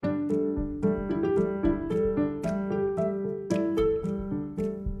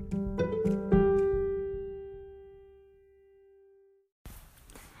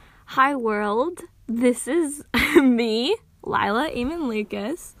Hi world, this is me, Lila Eamon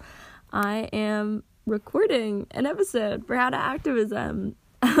Lucas. I am recording an episode for How to Activism.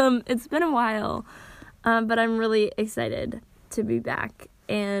 It's been a while, but I'm really excited to be back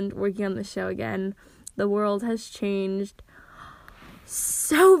and working on the show again. The world has changed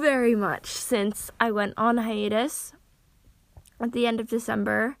so very much since I went on hiatus at the end of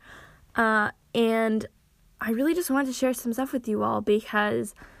December, and I really just wanted to share some stuff with you all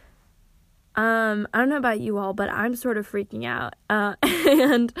because I don't know about you all, but I'm sort of freaking out,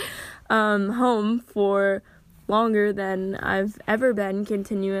 and home for longer than I've ever been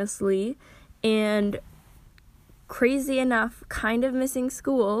continuously, and crazy enough, kind of missing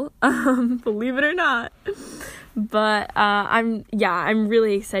school, believe it or not, but I'm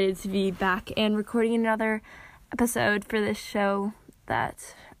really excited to be back and recording another episode for this show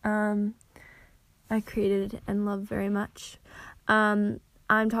that I created and love very much.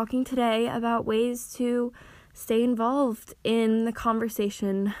 I'm talking today about ways to stay involved in the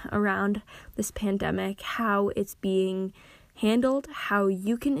conversation around this pandemic, how it's being handled, how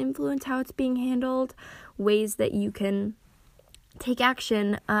you can influence how it's being handled, ways that you can take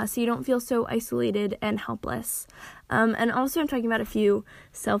action so you don't feel so isolated and helpless. And also I'm talking about a few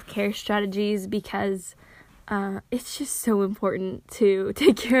self-care strategies because it's just so important to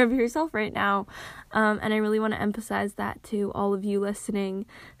take care of yourself right now. And I really want to emphasize that to all of you listening.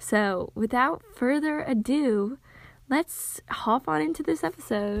 So without further ado, let's hop on into this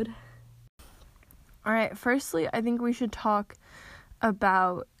episode. All right, firstly, I think we should talk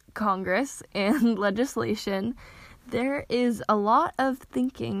about Congress and legislation. There is a lot of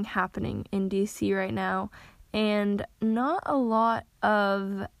thinking happening in DC right now, and not a lot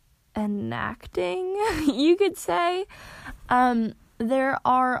of enacting, you could say. There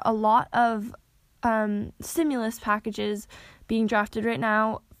are a lot of stimulus packages being drafted right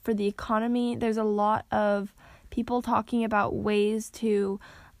now for the economy. There's a lot of people talking about ways to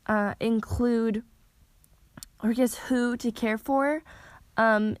include, or I guess who to care for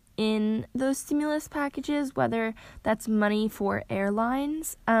in those stimulus packages, whether that's money for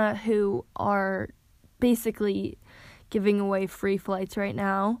airlines who are basically giving away free flights right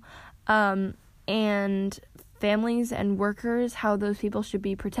now, and families and workers, how those people should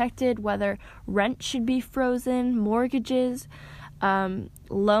be protected, whether rent should be frozen, mortgages,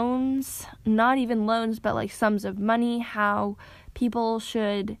 loans, not even loans, but like sums of money, how people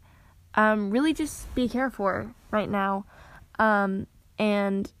should really just be cared for right now.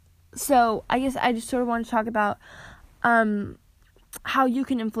 And so I guess I just sort of want to talk about how you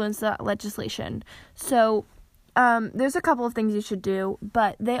can influence that legislation. So there's a couple of things you should do,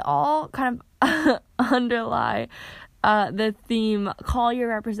 but they all kind of underlie the theme, call your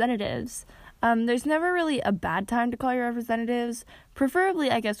representatives. There's never really a bad time to call your representatives, preferably,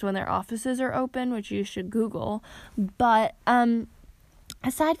 I guess, when their offices are open, which you should Google. But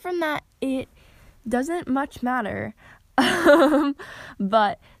aside from that, it doesn't much matter.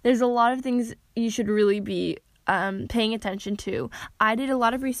 But there's a lot of things you should really be paying attention to. I did a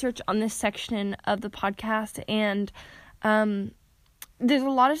lot of research on this section of the podcast, and there's a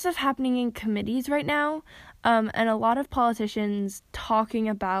lot of stuff happening in committees right now, and a lot of politicians talking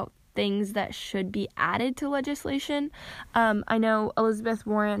about things that should be added to legislation. I know Elizabeth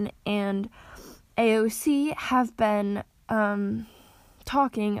Warren and AOC have been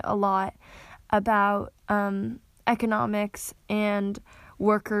talking a lot about economics and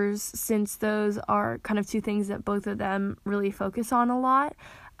workers, since those are kind of two things that both of them really focus on a lot,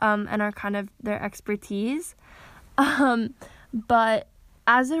 and are kind of their expertise. But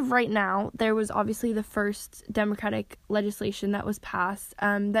as of right now, there was obviously the first Democratic legislation that was passed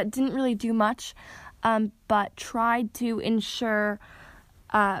that didn't really do much, but tried to ensure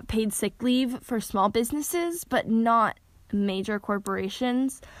paid sick leave for small businesses, but not major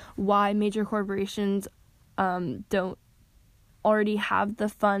corporations. Why major corporations don't already have the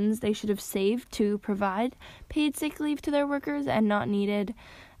funds they should have saved to provide paid sick leave to their workers and not needed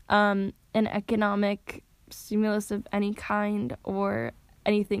an economic stimulus of any kind or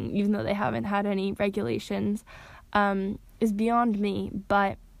anything, even though they haven't had any regulations, is beyond me.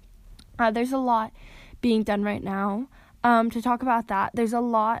 But there's a lot being done right now. To talk about that, there's a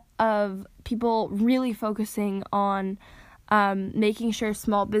lot of people really focusing on making sure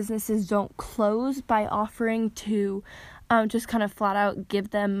small businesses don't close by offering to just kind of flat out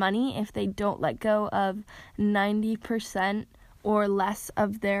give them money if they don't let go of 90% or less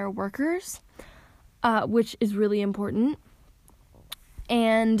of their workers, which is really important.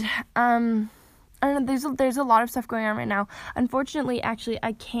 And I don't know, there's a lot of stuff going on right now. Unfortunately, actually,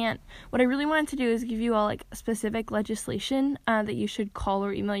 I can't. What I really wanted to do is give you all like specific legislation that you should call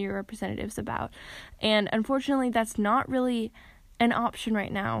or email your representatives about. And unfortunately, that's not really an option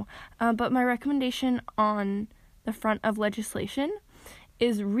right now. But my recommendation on the front of legislation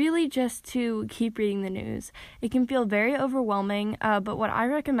is really just to keep reading the news. It can feel very overwhelming, but what I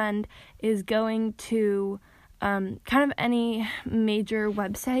recommend is going to kind of any major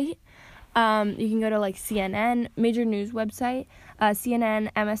website. You can go to like CNN, major news website,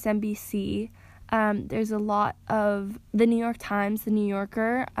 CNN, MSNBC. There's a lot of the New York Times, the New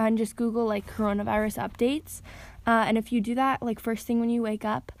Yorker, and just Google like coronavirus updates. And if you do that like first thing when you wake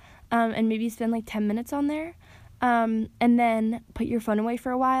up, and maybe spend like 10 minutes on there, and then put your phone away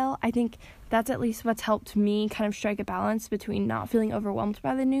for a while, I think that's at least what's helped me kind of strike a balance between not feeling overwhelmed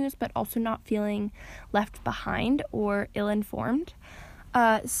by the news, but also not feeling left behind or ill-informed.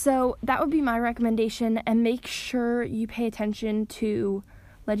 So that would be my recommendation, and make sure you pay attention to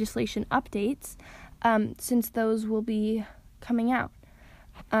legislation updates, since those will be coming out.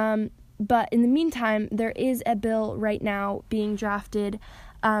 But in the meantime, there is a bill right now being drafted,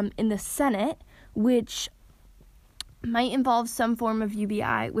 in the Senate, which might involve some form of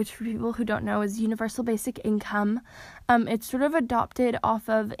UBI, which for people who don't know is Universal Basic Income. It's sort of adopted off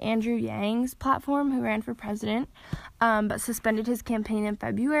of Andrew Yang's platform, who ran for president, but suspended his campaign in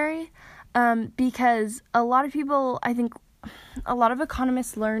February, because a lot of people, I think a lot of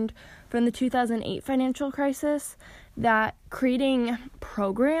economists learned from the 2008 financial crisis that creating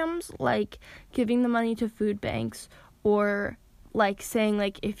programs like giving the money to food banks, or like saying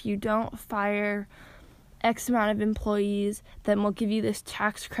like if you don't fire X amount of employees, then we'll give you this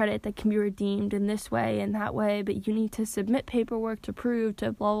tax credit that can be redeemed in this way and that way, but you need to submit paperwork to prove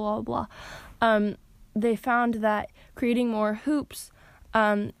to blah, blah, blah. They found that creating more hoops,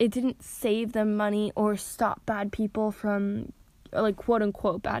 it didn't save them money or stop bad people from, like,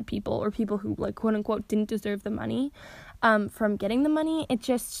 quote-unquote bad people, or people who, like, quote-unquote didn't deserve the money, from getting the money. It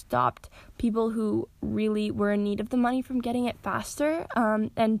just stopped people who really were in need of the money from getting it faster,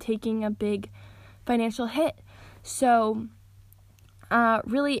 and taking a big financial hit. So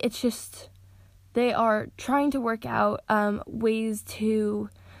really it's just they are trying to work out ways to,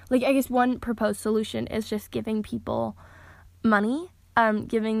 like, I guess one proposed solution is just giving people money,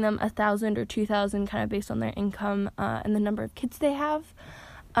 giving them $1,000 or $2,000 kind of based on their income and the number of kids they have,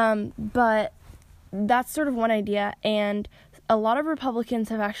 but that's sort of one idea, and a lot of Republicans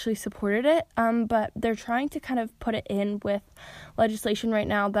have actually supported it, but they're trying to kind of put it in with legislation right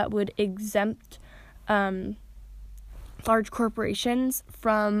now that would exempt large corporations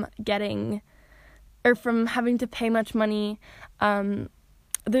from getting, or from having to pay much money.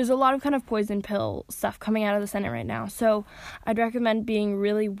 There's a lot of kind of poison pill stuff coming out of the Senate right now, so I'd recommend being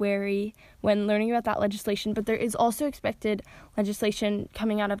really wary when learning about that legislation. But there is also expected legislation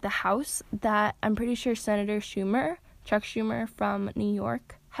coming out of the House that I'm pretty sure Senator Chuck Schumer from New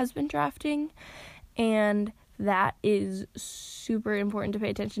York, has been drafting, and that is super important to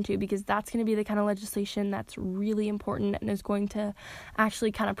pay attention to, because that's going to be the kind of legislation that's really important and is going to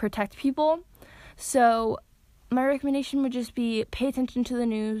actually kind of protect people. So my recommendation would just be pay attention to the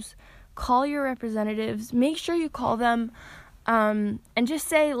news, call your representatives, make sure you call them, and just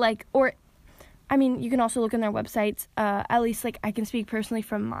say, like, or, I mean, you can also look on their websites. At least, like, I can speak personally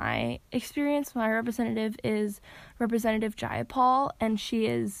from my experience. My representative is Representative Jayapal, and she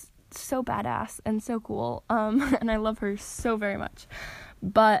is so badass and so cool, and I love her so very much.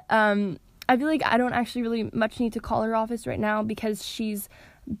 But I feel like I don't actually really much need to call her office right now, because she's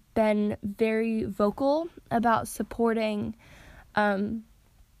been very vocal about supporting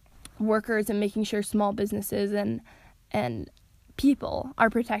workers and making sure small businesses and people are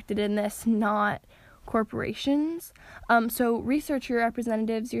protected in this, not corporations. So research your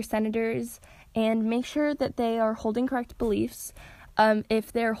representatives, your senators, and make sure that they are holding correct beliefs.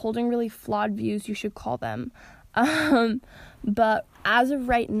 If they're holding really flawed views, you should call them. But as of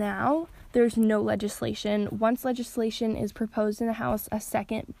right now, there's no legislation. Once legislation is proposed in the House, a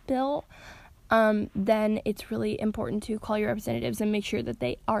second bill, then it's really important to call your representatives and make sure that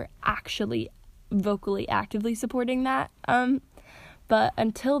they are actually vocally, actively supporting that. But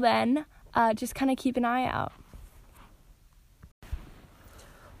until then, just kind of keep an eye out.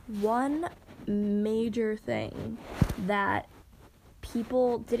 One major thing that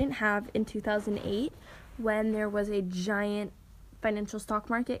people didn't have in 2008, when there was a giant financial stock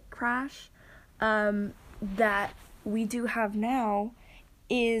market crash, that we do have now,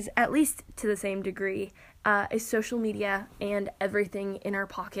 is, at least to the same degree, is social media and everything in our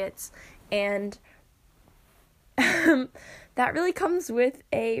pockets. And that really comes with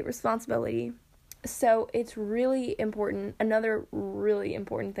a responsibility. So it's really important. Another really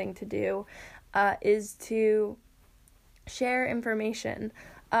important thing to do is to share information.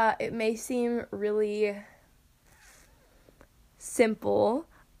 It may seem really simple,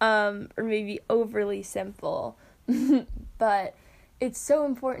 or maybe overly simple, but it's so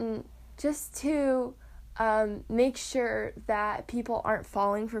important just to make sure that people aren't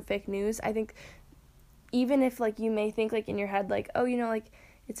falling for fake news. I think even if, like, you may think, like, in your head, like, oh, like,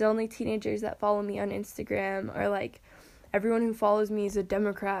 it's only teenagers that follow me on Instagram, or, like, everyone who follows me is a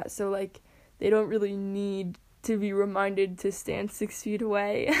Democrat, so, like, they don't really need to be reminded to stand 6 feet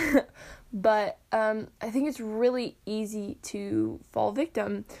away. But I think it's really easy to fall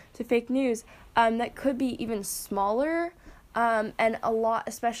victim to fake news that could be even smaller, and a lot,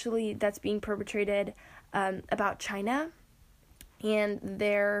 especially, that's being perpetrated about China and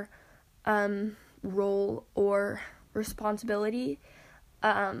their role or responsibility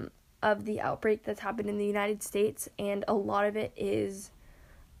of the outbreak that's happened in the United States, and a lot of it is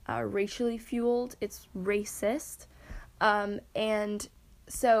racially fueled. It's racist, and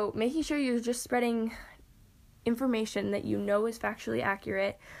so making sure you're just spreading information that you know is factually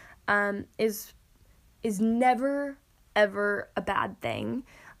accurate is never ever a bad thing,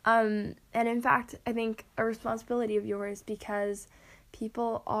 and in fact, I think a responsibility of yours, because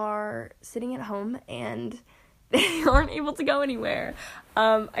people are sitting at home and they aren't able to go anywhere.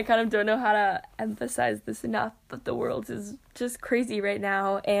 I kind of don't know how to emphasize this enough, but the world is just crazy right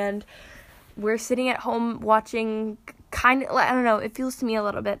now, and we're sitting at home watching, kind of, I don't know, it feels to me a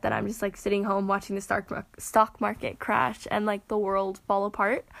little bit that I'm just, like, sitting home watching the stock market crash and, like, the world fall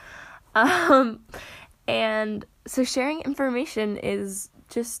apart. And so sharing information is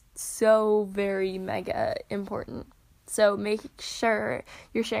just so very mega important. So make sure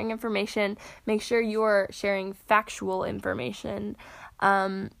you're sharing information, make sure you're sharing factual information,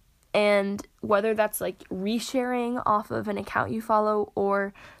 and whether that's, like, resharing off of an account you follow,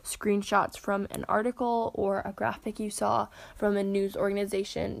 or screenshots from an article or a graphic you saw from a news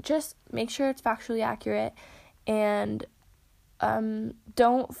organization, just make sure it's factually accurate, and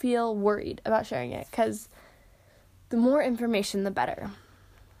don't feel worried about sharing it, because the more information, the better.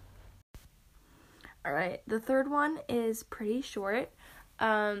 Alright, the third one is pretty short,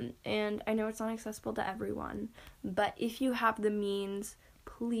 and I know it's not accessible to everyone, but if you have the means,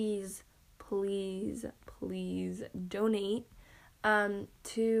 please, please, please donate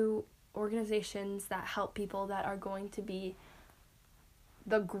to organizations that help people that are going to be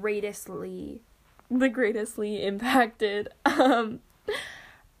the greatestly impacted.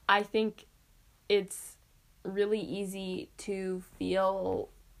 I think it's really easy to feel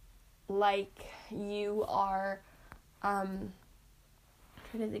like you are, I'm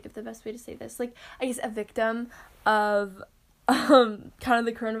trying to think of the best way to say this, like, I guess a victim of kind of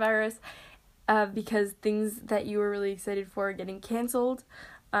the coronavirus, because things that you were really excited for are getting canceled,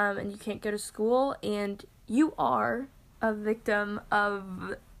 and you can't go to school, and you are a victim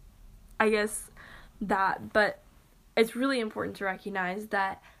of, I guess, that. But it's really important to recognize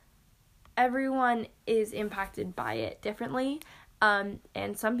that everyone is impacted by it differently, and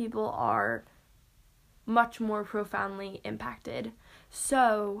some people are much more profoundly impacted.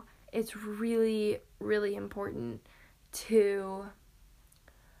 So it's really, really important to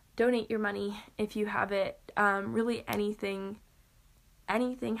donate your money if you have it. Really anything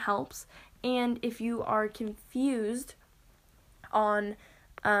helps. And if you are confused on,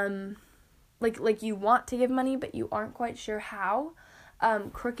 like you want to give money but you aren't quite sure how,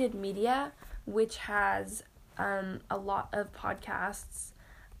 Crooked Media, which has a lot of podcasts,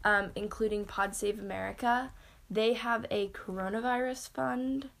 including Pod Save America, they have a coronavirus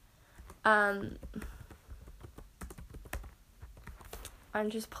fund. I'm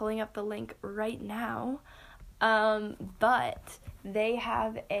just pulling up the link right now, but they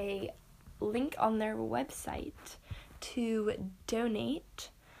have a link on their website to donate,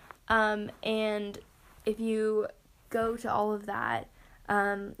 and if you go to all of that,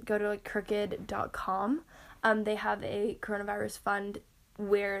 go to, like, crooked.com, they have a coronavirus fund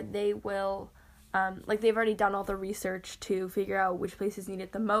where they will, they've already done all the research to figure out which places need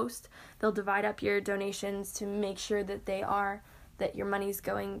it the most. They'll divide up your donations to make sure that that your money's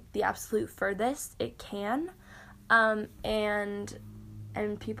going the absolute furthest it can, and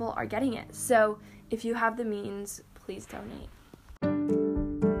people are getting it. So if you have the means, please donate.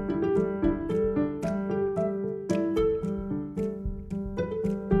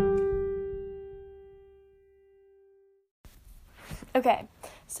 Okay,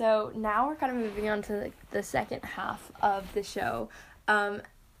 so now we're kind of moving on to the second half of the show,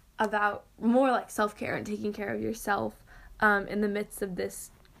 about more like self-care and taking care of yourself in the midst of this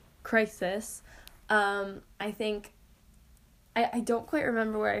crisis. I think, I don't quite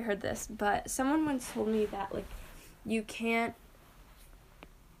remember where I heard this, but someone once told me that, like, you can't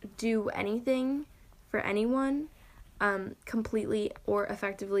do anything for anyone completely or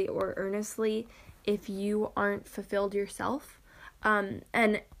effectively or earnestly if you aren't fulfilled yourself.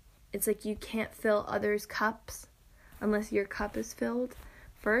 And it's like you can't fill others' cups unless your cup is filled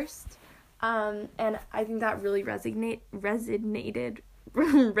first. And I think that really resonated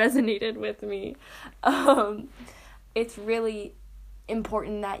with me. It's really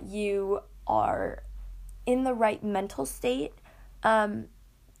important that you are in the right mental state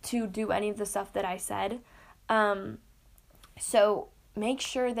to do any of the stuff that I said. So make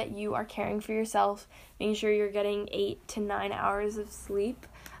sure that you are caring for yourself, making sure you're getting 8 to 9 hours of sleep.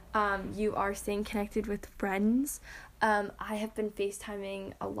 You are staying connected with friends. I have been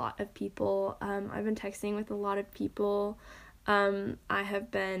FaceTiming a lot of people. I've been texting with a lot of people. I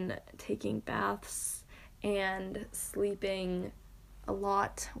have been taking baths and sleeping a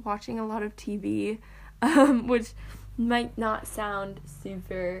lot, watching a lot of TV, which might not sound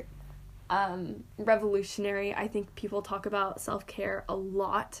super revolutionary. I think people talk about self-care a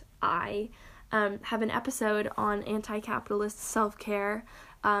lot. I have an episode on anti-capitalist self-care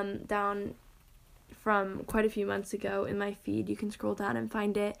down from quite a few months ago in my feed. You can scroll down and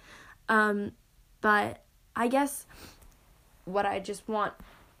find it. But I guess what I just want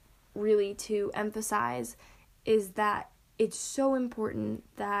really to emphasize is that it's so important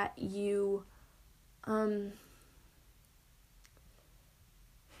that you're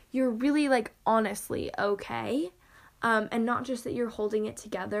really, like, honestly okay, and not just that you're holding it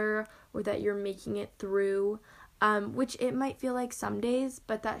together or that you're making it through, which it might feel like some days,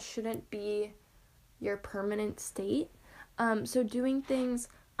 but that shouldn't be your permanent state. So doing things,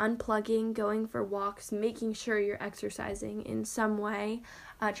 unplugging, going for walks, making sure you're exercising in some way,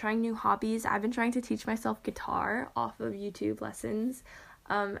 trying new hobbies. I've been trying to teach myself guitar off of YouTube lessons,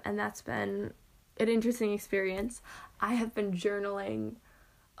 and that's been an interesting experience. I have been journaling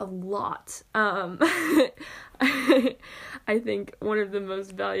a lot. I think one of the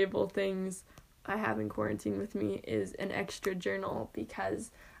most valuable things I have in quarantine with me is an extra journal,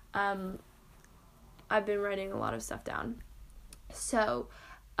 because I've been writing a lot of stuff down. So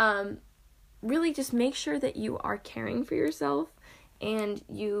really just make sure that you are caring for yourself and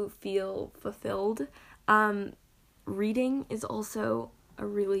you feel fulfilled. Reading is also a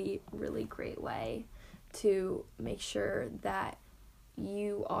really, really great way to make sure that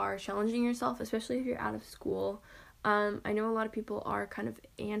you are challenging yourself, especially if you're out of school. I know a lot of people are kind of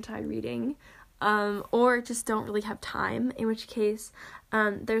anti-reading, or just don't really have time, in which case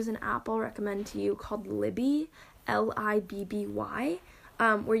there's an app I'll recommend to you called Libby, Libby,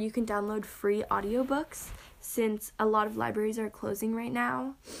 where you can download free audiobooks. Since a lot of libraries are closing right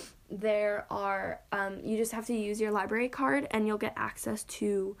now, there are, you just have to use your library card and you'll get access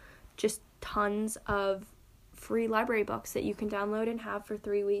to just tons of free library books that you can download and have for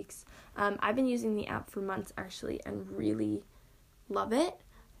 3 weeks. I've been using the app for months actually and really love it.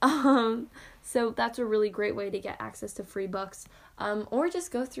 So that's a really great way to get access to free books, or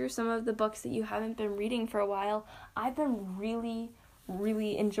just go through some of the books that you haven't been reading for a while. I've been really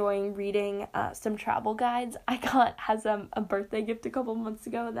enjoying reading some travel guides I got as a birthday gift a couple months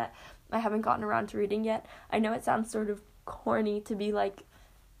ago that I haven't gotten around to reading yet. I know it sounds sort of corny to be like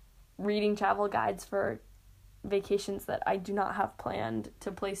reading travel guides for vacations that I do not have planned,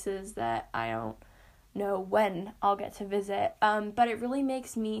 to places that I don't know when I'll get to visit, but it really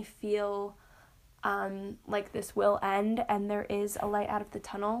makes me feel like this will end and there is a light at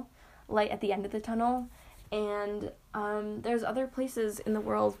the end of the tunnel, and there's other places in the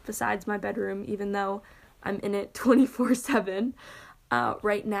world besides my bedroom, even though I'm in it 24/7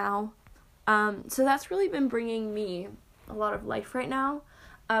 right now. So that's really been bringing me a lot of life right now.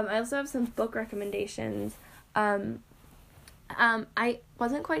 I also have some book recommendations. I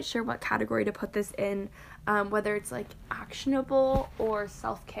wasn't quite sure what category to put this in, whether it's like actionable or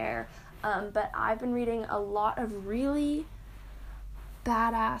self-care, but I've been reading a lot of really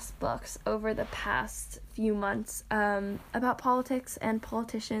badass books over the past few months about politics and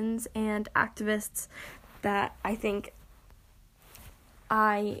politicians and activists that I think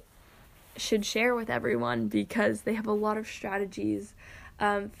I should share with everyone, because they have a lot of strategies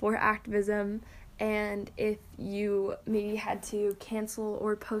for activism. And if you maybe had to cancel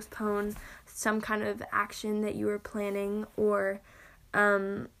or postpone some kind of action that you were planning, or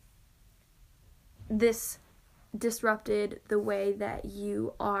this disrupted the way that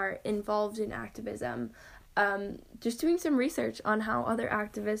you are involved in activism, just doing some research on how other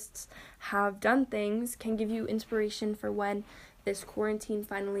activists have done things can give you inspiration for when this quarantine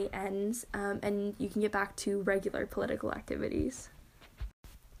finally ends, and you can get back to regular political activities.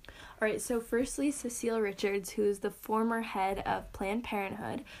 Alright, so firstly, Cecile Richards, who is the former head of Planned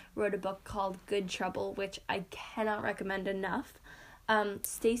Parenthood, wrote a book called Good Trouble, which I cannot recommend enough.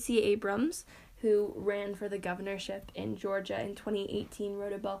 Stacey Abrams, who ran for the governorship in Georgia in 2018,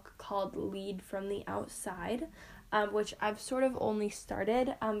 wrote a book called Lead from the Outside, which I've sort of only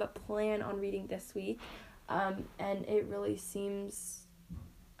started, but plan on reading this week, and it really seems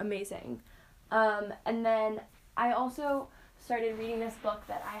amazing. And then I also started reading this book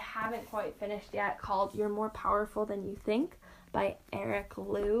that I haven't quite finished yet called You're More Powerful Than You Think by Eric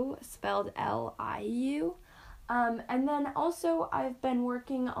Liu, spelled Liu. And then also I've been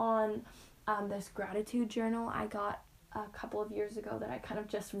working on this gratitude journal I got a couple of years ago that I kind of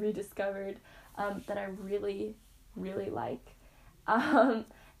just rediscovered, that I really, really like.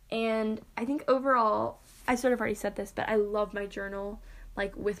 And I think overall, I sort of already said this, but I love my journal,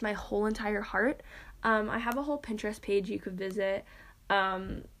 like, with my whole entire heart. I have a whole Pinterest page you could visit,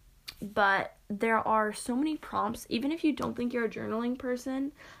 but there are so many prompts. Even if you don't think you're a journaling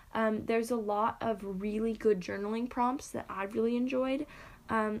person, there's a lot of really good journaling prompts that I really enjoyed,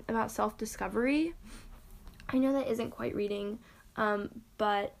 about self-discovery. I know that isn't quite reading,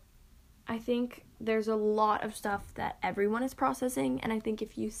 but I think there's a lot of stuff that everyone is processing, and I think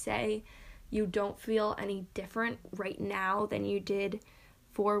if you say you don't feel any different right now than you did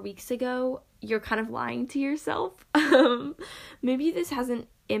 4 weeks ago, you're kind of lying to yourself. Maybe this hasn't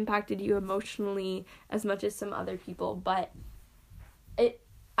impacted you emotionally as much as some other people, but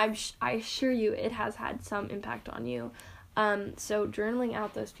I assure you it has had some impact on you. So journaling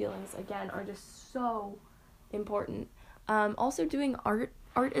out those feelings, again, are just so important. Also doing art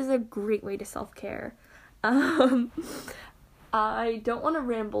is a great way to self-care. I don't want to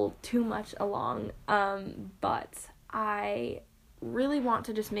ramble too much along, but I really want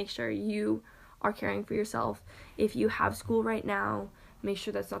to just make sure you are caring for yourself. If you have school right now, make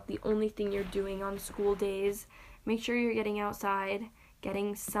sure that's not the only thing you're doing on school days. Make sure you're getting outside,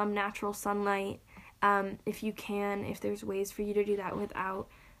 getting some natural sunlight, if you can, if there's ways for you to do that without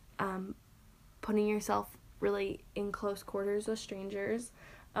putting yourself really in close quarters with strangers,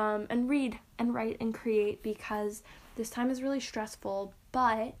 and read and write and create, because this time is really stressful,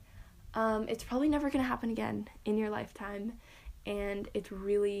 but it's probably never going to happen again in your lifetime, and it's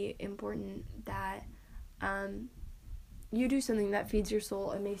really important that you do something that feeds your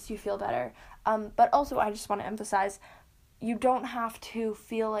soul and makes you feel better. But also, I just want to emphasize, you don't have to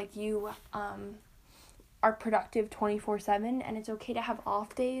feel like you are productive 24/7, and it's okay to have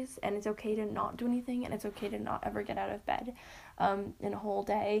off days, and it's okay to not do anything, and it's okay to not ever get out of bed in a whole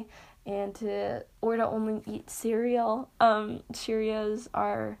day, and to only eat cereal. Cheerios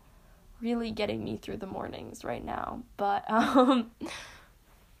are really getting me through the mornings right now, but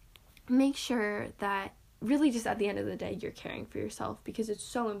make sure that really just at the end of the day you're caring for yourself, because it's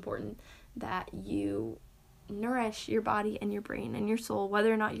so important that you nourish your body and your brain and your soul,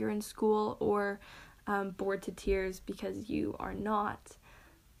 whether or not you're in school or bored to tears because you are not.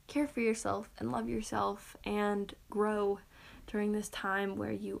 Care for yourself and love yourself and grow during this time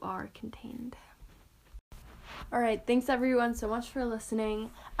where you are contained. Alright, thanks everyone so much for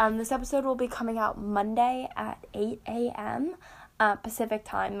listening. This episode will be coming out Monday at 8 a.m. Pacific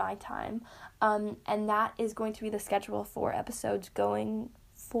time, my time. And that is going to be the schedule for episodes going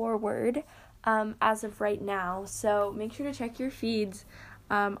forward as of right now. So make sure to check your feeds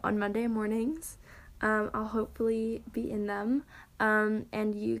on Monday mornings. I'll hopefully be in them.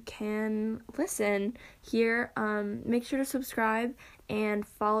 And you can listen here. Make sure to subscribe and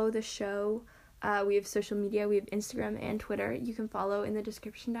follow the show. We have social media. We have Instagram and Twitter. You can follow in the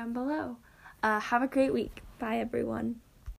description down below. Have a great week. Bye, everyone.